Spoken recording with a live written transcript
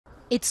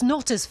It's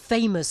not as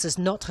famous as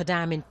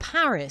Notre-Dame in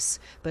Paris,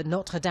 but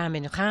Notre-Dame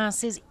in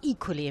Reims is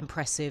equally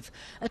impressive.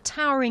 A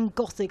towering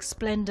Gothic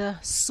splendour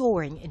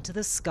soaring into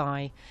the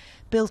sky.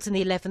 Built in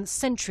the 11th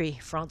century,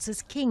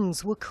 France's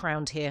kings were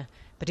crowned here.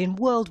 But in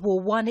World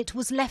War I it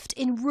was left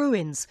in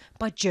ruins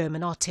by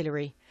German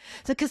artillery.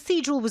 The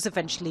cathedral was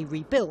eventually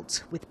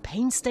rebuilt with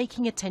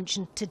painstaking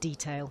attention to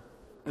detail.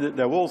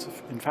 There was,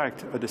 in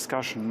fact, a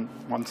discussion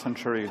 1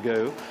 century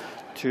ago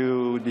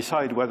to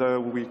decide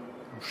whether we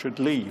should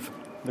leave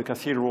the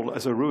cathedral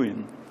as a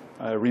ruin,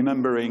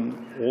 remembering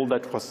all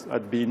that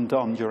had been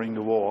done during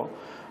the war,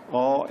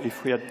 or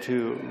if we had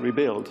to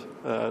rebuild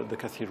the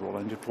cathedral,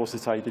 and it was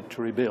decided to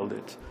rebuild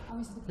it.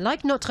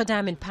 Like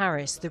Notre-Dame in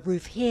Paris, the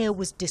roof here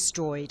was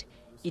destroyed.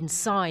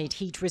 Inside,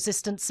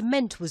 heat-resistant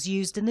cement was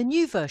used in the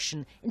new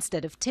version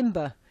instead of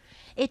timber.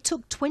 It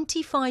took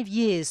 25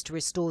 years to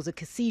restore the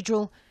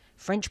cathedral.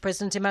 French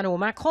President Emmanuel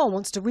Macron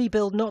wants to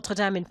rebuild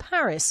Notre-Dame in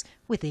Paris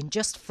within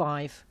just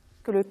 5.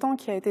 President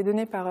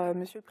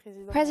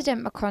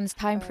Macron's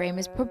timeframe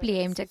is probably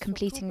aimed at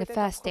completing the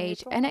first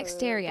stage, an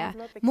exterior.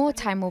 More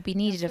time will be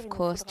needed, of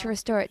course, to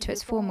restore it to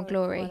its former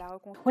glory.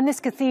 When this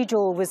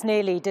cathedral was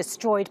nearly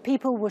destroyed,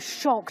 people were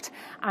shocked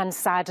and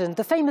saddened.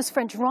 The famous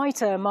French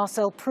writer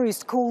Marcel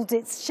Proust called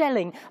its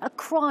shelling a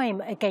crime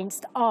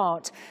against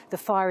art. The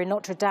fire in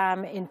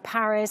Notre-Dame in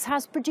Paris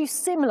has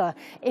produced similar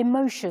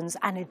emotions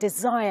and a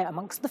desire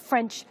amongst the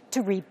French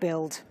to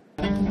rebuild.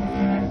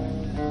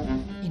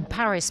 In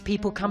Paris,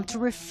 people come to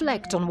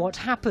reflect on what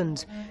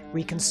happened.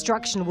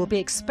 Reconstruction will be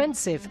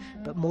expensive,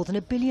 but more than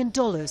 $1 billion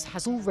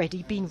has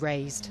already been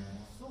raised.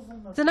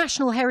 The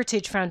National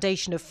Heritage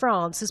Foundation of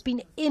France has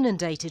been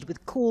inundated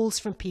with calls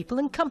from people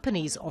and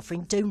companies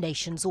offering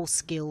donations or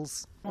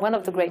skills. One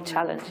of the great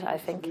challenges, I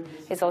think,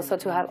 is also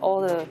to have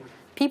all the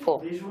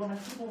people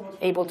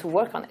able to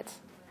work on it.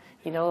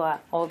 You know,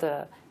 all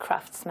the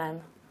craftsmen,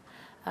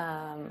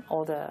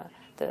 all the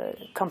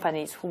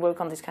companies who work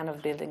on this kind of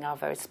building are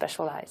very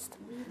specialized.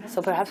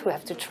 So perhaps we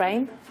have to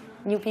train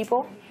new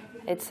people.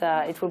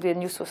 It will be a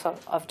new source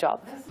of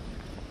job.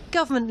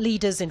 Government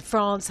leaders in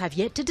France have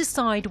yet to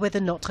decide whether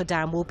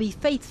Notre-Dame will be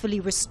faithfully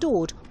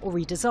restored or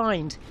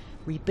redesigned.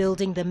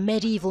 Rebuilding the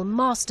medieval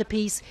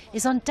masterpiece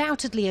is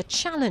undoubtedly a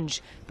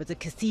challenge, but the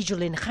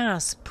cathedral in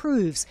Reims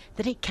proves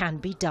that it can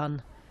be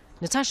done.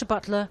 Natacha,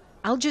 Butler,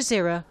 Al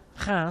Jazeera,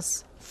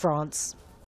 Reims, France.